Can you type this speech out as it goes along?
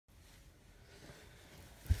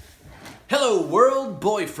Hello world,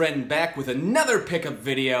 Boyfriend back with another pickup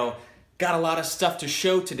video. Got a lot of stuff to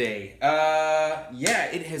show today.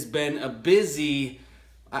 Yeah, it has been a busy,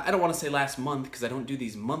 I don't want to say last month because I don't do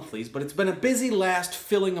these monthlies, but it's been a busy last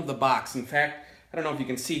filling of the box. In fact, I don't know if you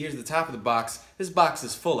can see, here's the top of the box. This box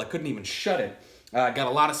is full, I couldn't even shut it. Got a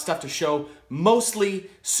lot of stuff to show, mostly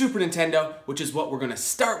Super Nintendo, which is what we're going to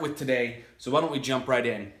start with today. So why don't we jump right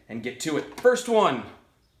in and get to it. First one.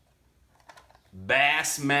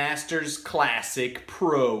 Bassmasters Classic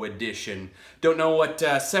Pro Edition. Don't know what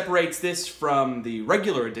separates this from the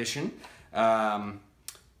regular edition,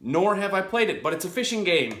 nor have I played it, but it's a fishing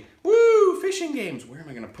game. Woo! Fishing games. Where am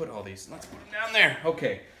I going to put all these? Let's put them down there.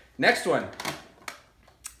 Okay, next one.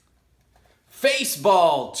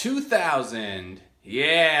 Faceball 2000.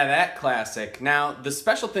 Yeah, that classic. Now, the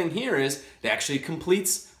special thing here is it actually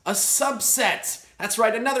completes a subset. That's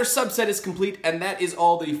right, another subset is complete, and that is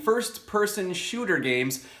all the first-person shooter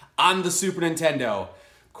games on the Super Nintendo.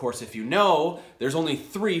 Of course, if you know, there's only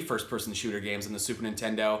 3 first-person shooter games on the Super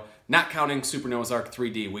Nintendo, not counting Super Noah's Ark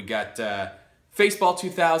 3D. We got Faceball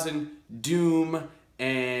 2000, Doom,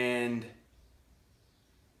 and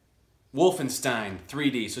Wolfenstein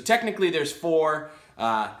 3D. So technically there's 4,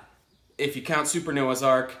 if you count Super Noah's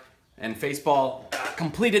Ark, and Faceball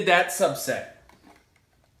completed that subset.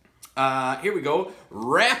 Here we go,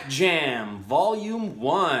 Rap Jam Volume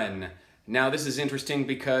 1. Now this is interesting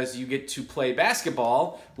because you get to play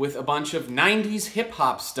basketball with a bunch of 90s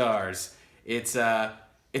hip-hop stars. It's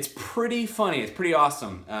pretty funny, it's pretty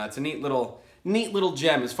awesome. It's a neat little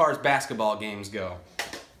gem as far as basketball games go.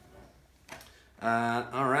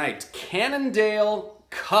 Alright, Cannondale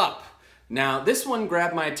Cup. Now this one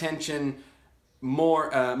grabbed my attention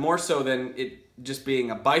more so than it just being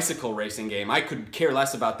a bicycle racing game. I could care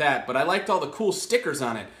less about that, but I liked all the cool stickers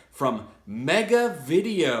on it from Mega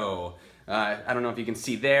Video. I don't know if you can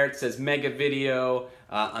see there, it says Mega Video.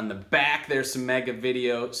 On the back there's some Mega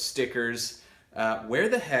Video stickers. Where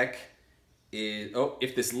the heck is... Oh,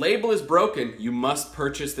 if this label is broken, you must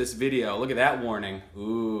purchase this video. Look at that warning.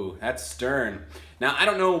 Ooh, that's stern. Now, I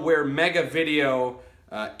don't know where Mega Video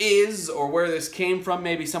is or where this came from.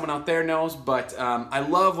 Maybe someone out there knows, but I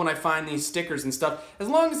love when I find these stickers and stuff. As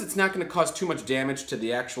long as it's not going to cause too much damage to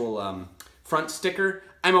the actual front sticker,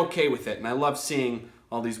 I'm okay with it. And I love seeing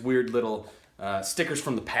all these weird little stickers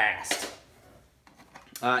from the past.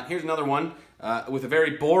 Here's another one with a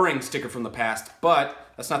very boring sticker from the past, but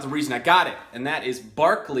that's not the reason I got it. And that is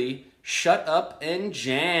Barkley Shut Up and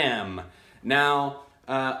Jam. Now,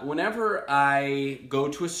 whenever I go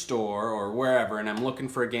to a store or wherever and I'm looking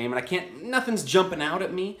for a game and nothing's jumping out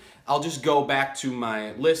at me, I'll just go back to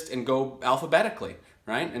my list and go alphabetically,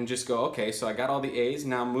 right? And just go, okay, so I got all the A's,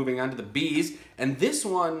 now I'm moving on to the B's. And this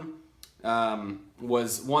one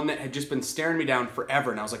was one that had just been staring me down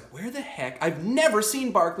forever. And I was like, where the heck? I've never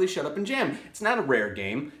seen Barkley Shut Up and Jam. It's not a rare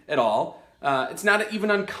game at all. It's not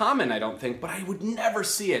even uncommon, I don't think, but I would never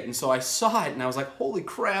see it. And so I saw it and I was like, holy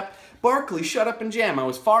crap, Barkley Shut Up and Jam. I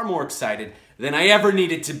was far more excited than I ever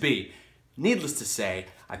needed to be. Needless to say,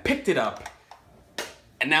 I picked it up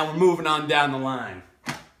and now we're moving on down the line.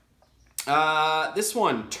 This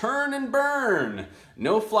one, Turn and Burn,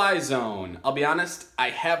 No Fly Zone. I'll be honest, I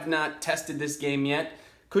have not tested this game yet.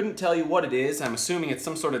 Couldn't tell you what it is. I'm assuming it's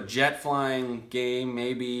some sort of jet flying game,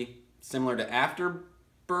 maybe similar to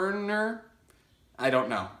Afterburner. I don't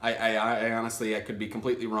know. I honestly, I could be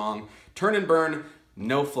completely wrong. Turn and Burn,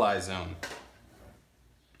 No Fly Zone.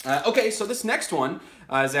 Okay, so this next one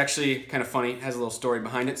is actually kind of funny. It has a little story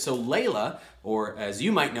behind it. So Layla, or as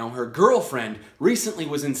you might know, her girlfriend, recently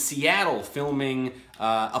was in Seattle filming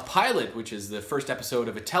a pilot, which is the first episode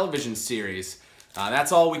of a television series.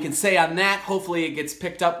 That's all we can say on that. Hopefully it gets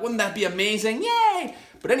picked up. Wouldn't that be amazing? Yay!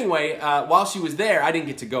 But anyway, while she was there, I didn't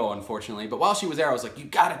get to go, unfortunately, but while she was there, I was like, you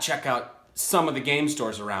gotta check out some of the game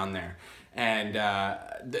stores around there. And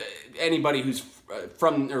anybody who's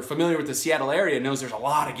from or familiar with the Seattle area knows there's a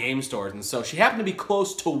lot of game stores. And so she happened to be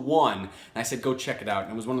close to one. And I said, go check it out.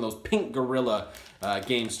 And it was one of those pink gorilla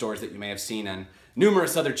game stores that you may have seen on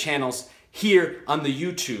numerous other channels here on the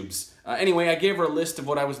YouTubes. Anyway, I gave her a list of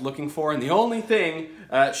what I was looking for. And the only thing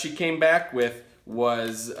she came back with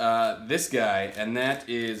was this guy. And that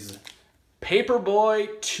is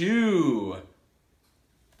Paperboy 2.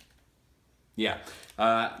 Yeah.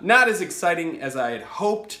 Not as exciting as I had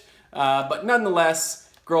hoped, but nonetheless,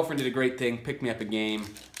 girlfriend did a great thing, picked me up a game,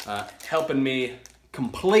 helping me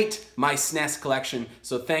complete my SNES collection.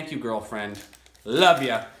 So thank you, girlfriend. Love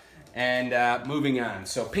ya. And moving on.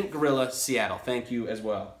 So Pink Gorilla, Seattle. Thank you as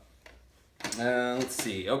well. Let's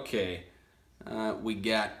see. Okay. We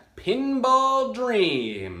got Pinball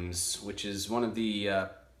Dreams, which is one of the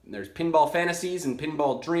There's Pinball Fantasies and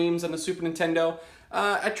Pinball Dreams on the Super Nintendo.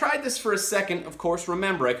 I tried this for a second, of course.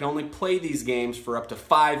 Remember, I can only play these games for up to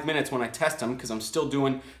 5 minutes when I test them because I'm still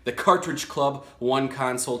doing the Cartridge Club One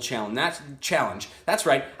Console Challenge. That's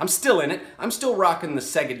right, I'm still in it. I'm still rocking the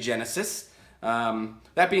Sega Genesis.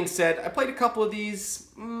 That being said, I played a couple of these.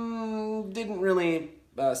 Didn't really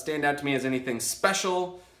stand out to me as anything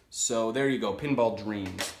special. So there you go, Pinball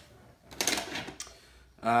Dreams.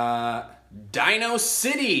 Dino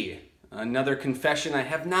City. Another confession, I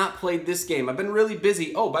have not played this game. I've been really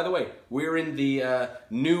busy. Oh, by the way, we're in the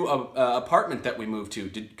new apartment that we moved to.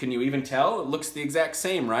 Can you even tell? It looks the exact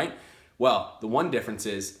same, right? Well, the one difference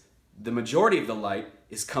is the majority of the light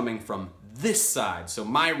is coming from this side. So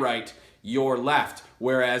my right, your left.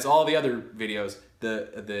 Whereas all the other videos,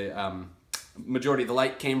 the majority of the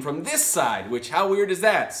light came from this side, which how weird is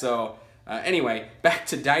that? So anyway, back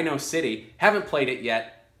to Dino City. Haven't played it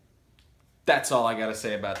yet. That's all I gotta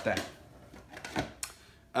say about that.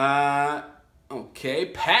 Okay,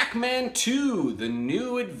 Pac-Man 2, The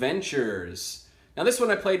New Adventures. Now this one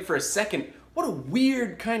I played for a second. What a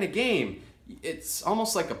weird kind of game. It's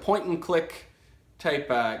almost like a point and click type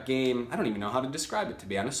game. I don't even know how to describe it, to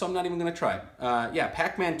be honest, so I'm not even gonna try it. Yeah,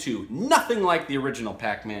 Pac-Man 2. Nothing like the original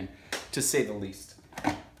Pac-Man, to say the least.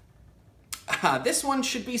 This one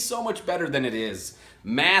should be so much better than it is.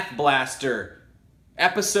 Math Blaster,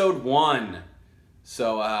 Episode 1.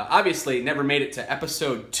 So obviously never made it to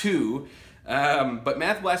Episode 2, but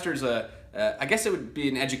Math Blaster is I guess it would be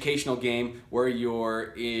an educational game where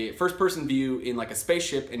you're a first-person view in like a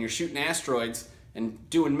spaceship and you're shooting asteroids and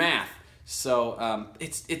doing math. So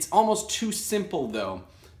it's almost too simple though.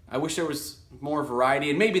 I wish there was more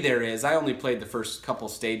variety, and maybe there is. I only played the first couple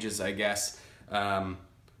stages, I guess.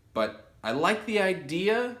 But I like the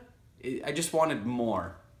idea. I just wanted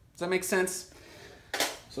more. Does that make sense?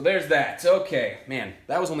 So there's that. Okay, man,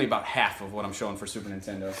 that was only about half of what I'm showing for Super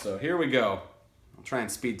Nintendo. So here we go. I'll try and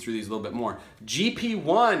speed through these a little bit more.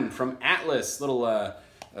 GP1 from Atlas, little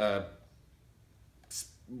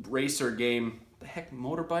racer game. The heck,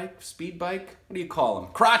 motorbike, speed bike? What do you call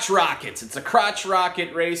them? Crotch rockets. It's a crotch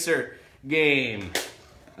rocket racer game.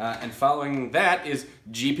 And following that is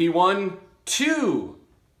GP1 2,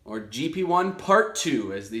 or GP1 Part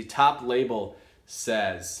 2, as the top label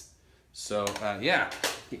says. So, yeah,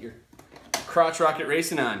 get your crotch rocket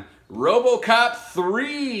racing on. RoboCop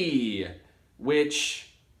 3,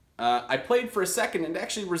 which I played for a second, and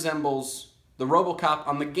actually resembles the RoboCop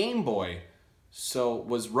on the Game Boy. So,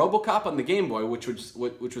 was RoboCop on the Game Boy, which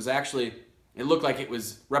was actually, it looked like it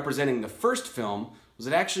was representing the first film, was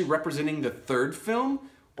it actually representing the third film?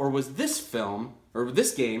 Or was this film, or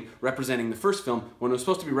this game, representing the first film when it was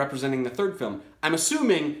supposed to be representing the third film? I'm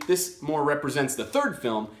assuming this more represents the third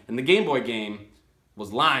film, and the Game Boy game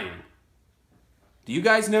was lying. Do you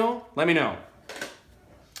guys know? Let me know.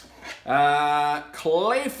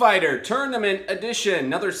 Clay Fighter Tournament Edition,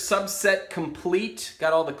 another subset complete.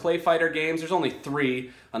 Got all the Clay Fighter games. There's only 3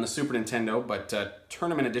 on the Super Nintendo, but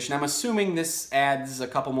Tournament Edition. I'm assuming this adds a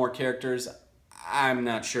couple more characters. I'm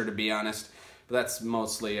not sure, to be honest. But that's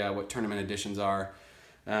mostly what Tournament Editions are.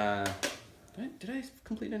 Did I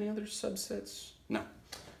complete any other subsets? No.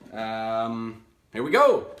 Here we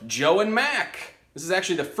go. Joe and Mac. This is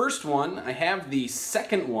actually the first one. I have the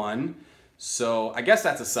second one. So I guess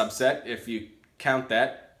that's a subset if you count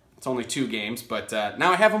that. It's only 2 games, but now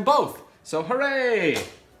I have them both. So hooray!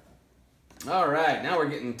 All right, now we're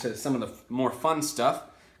getting to some of the more fun stuff,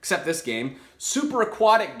 except this game. Super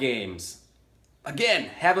Aquatic Games. Again,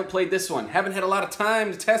 haven't played this one. Haven't had a lot of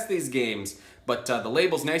time to test these games, but the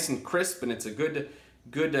label's nice and crisp, and it's a good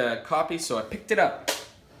copy, so I picked it up.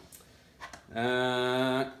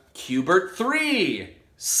 Q*bert 3,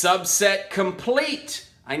 subset complete.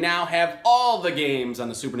 I now have all the games on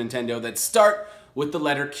the Super Nintendo that start with the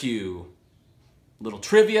letter Q. Little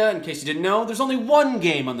trivia, in case you didn't know, there's only one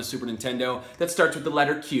game on the Super Nintendo that starts with the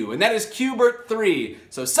letter Q, and that is Q*bert 3,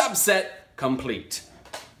 so subset complete.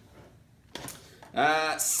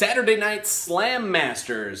 Saturday Night Slam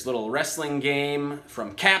Masters, little wrestling game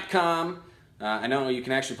from Capcom. I know you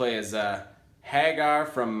can actually play as Hagar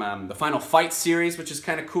from the Final Fight series, which is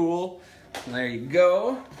kind of cool. And there you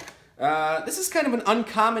go. This is kind of an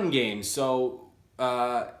uncommon game, so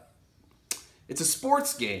it's a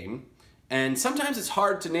sports game, and sometimes it's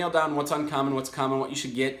hard to nail down what's uncommon, what's common, what you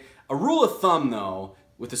should get. A rule of thumb, though,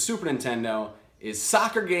 with the Super Nintendo is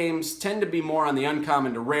soccer games tend to be more on the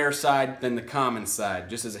uncommon to rare side than the common side,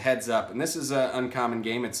 just as a heads up. And this is an uncommon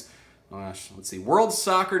game. It's, let's see, World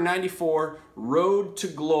Soccer 94 Road to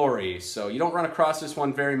Glory. So you don't run across this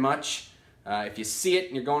one very much. If you see it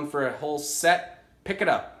and you're going for a whole set, pick it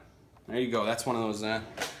up. There you go. That's one of those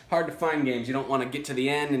hard to find games. You don't want to get to the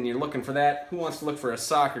end and you're looking for that. Who wants to look for a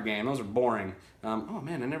soccer game? Those are boring. Oh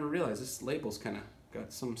man, I never realized this label's kind of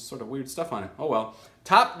got some sort of weird stuff on it. Oh well.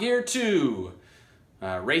 Top Gear 2.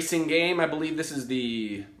 Racing game. I believe this is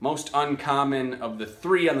the most uncommon of the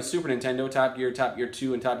three on the Super Nintendo. Top Gear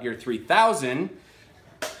 2, and Top Gear 3000.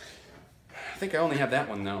 I think I only have that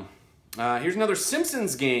one though. Here's another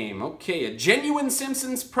Simpsons game. Okay, a genuine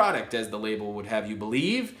Simpsons product, as the label would have you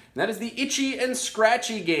believe. And that is the Itchy and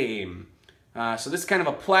Scratchy game. So this is kind of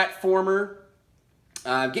a platformer.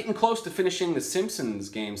 Getting close to finishing the Simpsons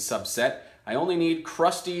game subset. I only need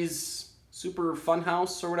Krusty's Super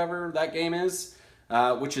Funhouse or whatever that game is,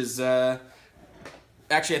 which is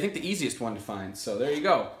actually I think the easiest one to find. So there you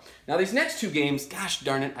go. Now these next two games, gosh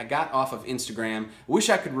darn it, I got off of Instagram. I wish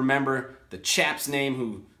I could remember the chap's name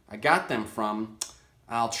who I got them from.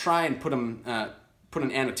 I'll try and put an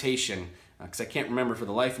annotation because I can't remember for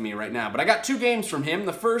the life of me right now. But I got two games from him.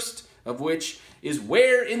 The first of which is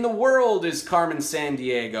Where in the World is Carmen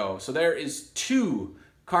Sandiego? So there is two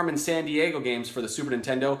Carmen Sandiego games for the Super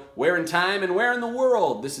Nintendo. Where in Time and Where in the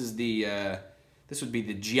World. This is the this would be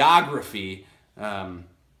the geography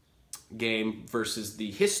game versus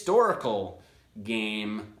the historical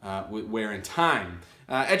game Where in Time.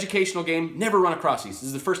 Educational game, never run across these. This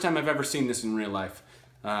is the first time I've ever seen this in real life.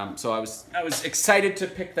 So I was excited to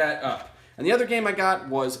pick that up. And the other game I got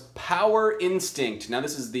was Power Instinct. Now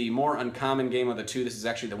this is the more uncommon game of the two. This is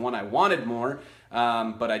actually the one I wanted more,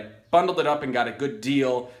 but I bundled it up and got a good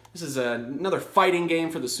deal. This is another fighting game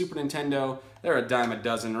for the Super Nintendo. They're a dime a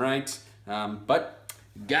dozen, right? But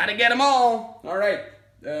gotta get them all. All right,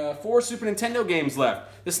 4 Super Nintendo games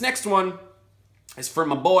left. This next one is for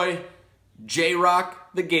my boy, J-Rock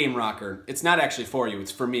the Game Rocker. It's not actually for you,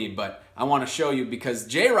 it's for me, but I want to show you because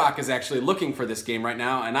J-Rock is actually looking for this game right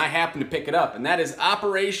now, and I happen to pick it up, and that is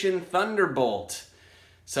Operation Thunderbolt.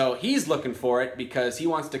 So he's looking for it because he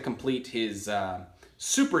wants to complete his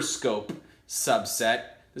Super Scope subset.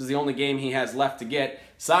 This is the only game he has left to get.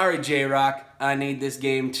 Sorry, J-Rock, I need this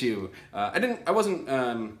game too. I wasn't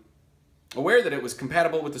aware that it was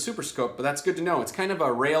compatible with the Super Scope, but that's good to know. It's kind of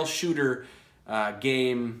a rail shooter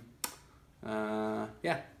game.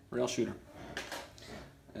 Yeah, rail shooter.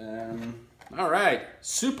 All right,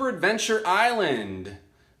 Super Adventure Island.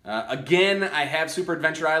 Again, I have Super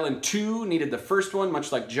Adventure Island 2. Needed the first one,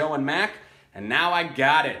 much like Joe and Mac, and now I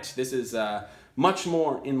got it. This is much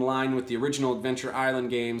more in line with the original Adventure Island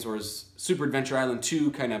games, whereas Super Adventure Island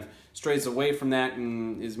 2 kind of strays away from that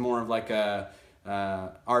and is more of like a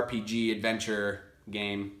RPG adventure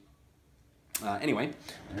game. Anyway,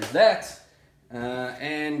 there's that.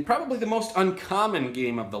 And probably the most uncommon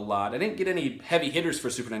game of the lot. I didn't get any heavy hitters for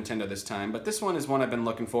Super Nintendo this time, but this one is one I've been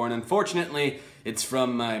looking for, and unfortunately, it's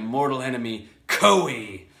from my mortal enemy,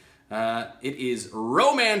 Koei. It is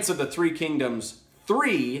Romance of the Three Kingdoms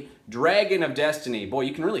 3, Dragon of Destiny. Boy,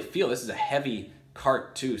 you can really feel this is a heavy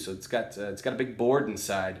cart too, so it's got a big board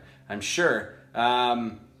inside, I'm sure.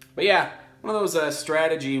 But yeah, one of those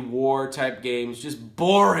strategy war type games, just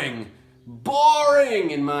boring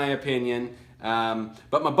in my opinion.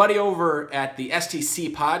 But my buddy over at the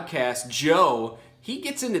STC Podcast, Joe, he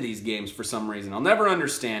gets into these games for some reason. I'll never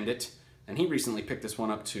understand it. And he recently picked this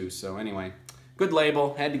one up too. So anyway, good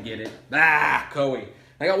label, had to get it. Koei.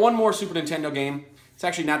 I got one more Super Nintendo game. It's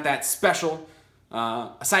actually not that special,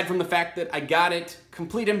 aside from the fact that I got it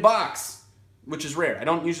complete in box, which is rare. I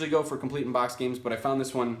don't usually go for complete in box games, but I found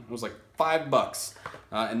this one, it was like $5.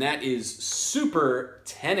 And that is Super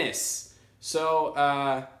Tennis.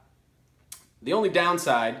 So, the only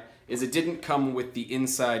downside is it didn't come with the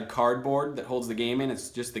inside cardboard that holds the game in. It's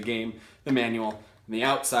just the game, the manual, and the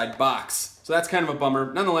outside box. So that's kind of a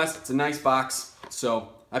bummer. Nonetheless, it's a nice box, so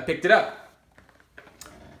I picked it up.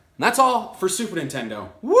 And that's all for Super Nintendo.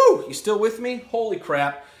 Woo! You still with me? Holy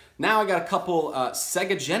crap. Now I got a couple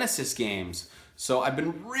Sega Genesis games. So I've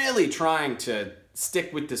been really trying to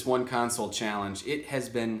stick with this one console challenge. It has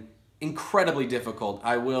been incredibly difficult,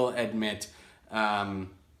 I will admit.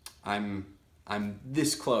 I'm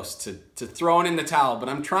this close to throwing in the towel, but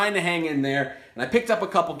I'm trying to hang in there. And I picked up a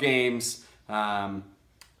couple games,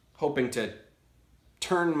 hoping to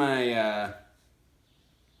turn my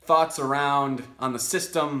thoughts around on the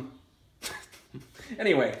system.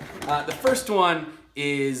 Anyway, the first one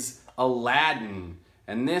is Aladdin.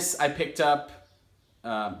 And this I picked up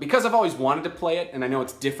because I've always wanted to play it, and I know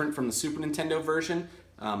it's different from the Super Nintendo version,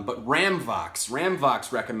 but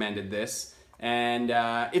Ramvox recommended this. And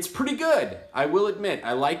it's pretty good, I will admit.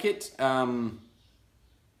 I like it.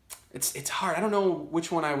 It's hard. I don't know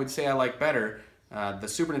which one I would say I like better. the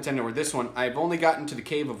Super Nintendo or this one. I've only gotten to the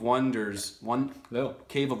Cave of Wonders,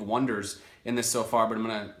 Cave of Wonders in this so far, but I'm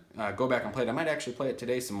gonna go back and play it. I might actually play it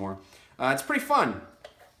today some more. It's pretty fun.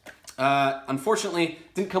 Unfortunately,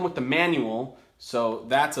 it didn't come with the manual, so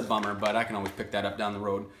that's a bummer, but I can always pick that up down the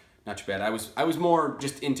road. Not too bad. I was more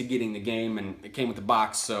just into getting the game, and it came with the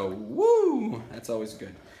box, so woo! That's always good.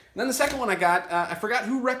 And then the second one I got, I forgot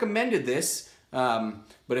who recommended this,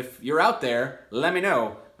 but if you're out there, let me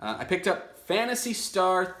know. I picked up Phantasy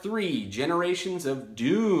Star 3, Generations of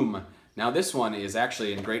Doom. Now this one is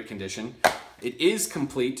actually in great condition. It is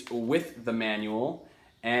complete with the manual,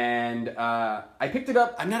 and I picked it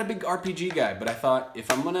up. I'm not a big RPG guy, but I thought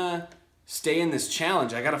if I'm gonna stay in this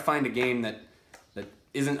challenge, I gotta find a game that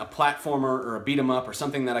isn't a platformer or a beat 'em up or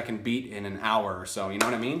something that I can beat in an hour or so, you know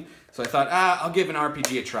what I mean? So I thought, I'll give an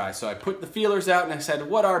RPG a try. So I put the feelers out and I said,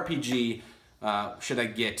 what RPG should I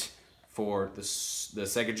get for the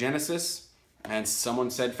Sega Genesis? And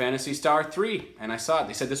someone said Phantasy Star 3, and I saw it.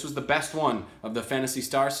 They said this was the best one of the Phantasy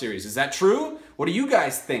Star series. Is that true? What do you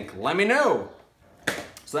guys think? Let me know.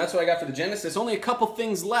 So that's what I got for the Genesis. Only a couple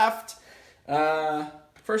things left.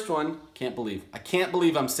 First one, I can't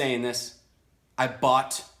believe I'm saying this. I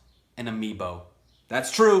bought an amiibo.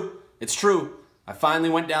 That's true. It's true. I finally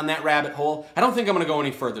went down that rabbit hole. I don't think I'm going to go any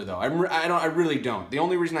further, though. I really don't. The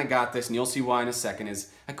only reason I got this, and you'll see why in a second, is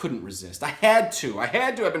I couldn't resist. I had to. I've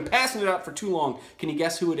been passing it up for too long. Can you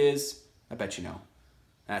guess who it is? I bet you know.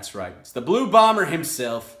 That's right. It's the Blue Bomber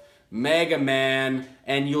himself, Mega Man.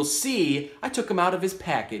 And you'll see I took him out of his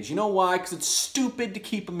package. You know why? Because it's stupid to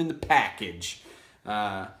keep him in the package.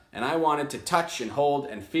 And I wanted to touch and hold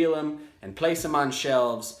and feel him and place him on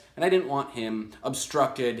shelves, and I didn't want him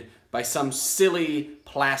obstructed by some silly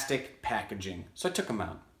plastic packaging. So I took him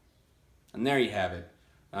out. And there you have it.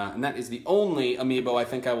 And that is the only amiibo I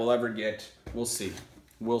think I will ever get. We'll see.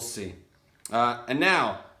 We'll see. And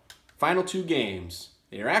now, final two games.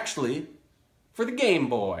 They are actually for the Game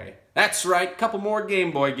Boy. That's right, a couple more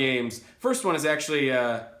Game Boy games. First one is actually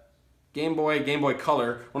Game Boy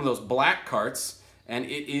Color, one of those black carts. And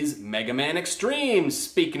it is Mega Man Extreme,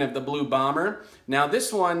 speaking of the Blue Bomber. Now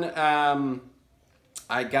this one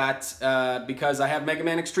I got because I have Mega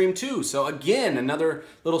Man Extreme 2. So again, another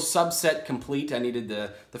little subset complete. I needed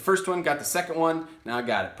the first one, got the second one. Now I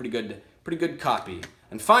got it. Pretty good copy.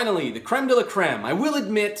 And finally, the creme de la creme. I will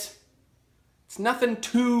admit, it's nothing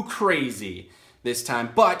too crazy this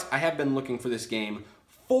time, but I have been looking for this game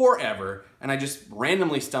forever, and I just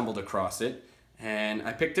randomly stumbled across it. And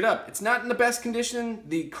I picked it up. It's not in the best condition.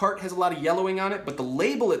 The cart has a lot of yellowing on it, but the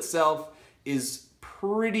label itself is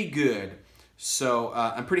pretty good. So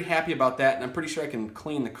I'm pretty happy about that, and I'm pretty sure I can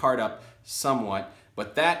clean the cart up somewhat.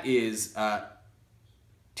 But that is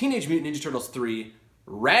Teenage Mutant Ninja Turtles 3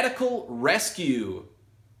 Radical Rescue.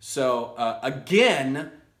 So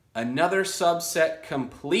again, another subset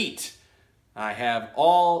complete. I have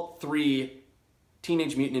all three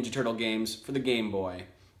Teenage Mutant Ninja Turtle games for the Game Boy.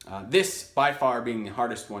 This, by far, being the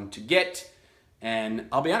hardest one to get, and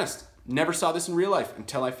I'll be honest, never saw this in real life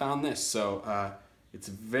until I found this, so it's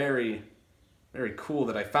very, very cool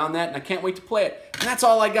that I found that, and I can't wait to play it. And that's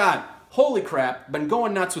all I got. Holy crap, been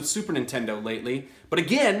going nuts with Super Nintendo lately, but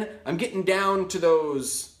again, I'm getting down to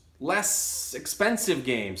those less expensive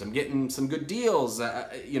games. I'm getting some good deals.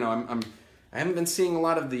 You know, I haven't been seeing a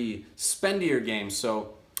lot of the spendier games,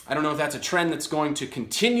 so I don't know if that's a trend that's going to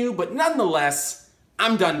continue, but nonetheless,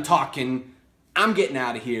 I'm done talking. I'm getting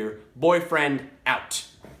out of here. Boyfriend out.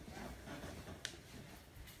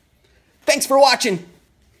 Thanks for watching.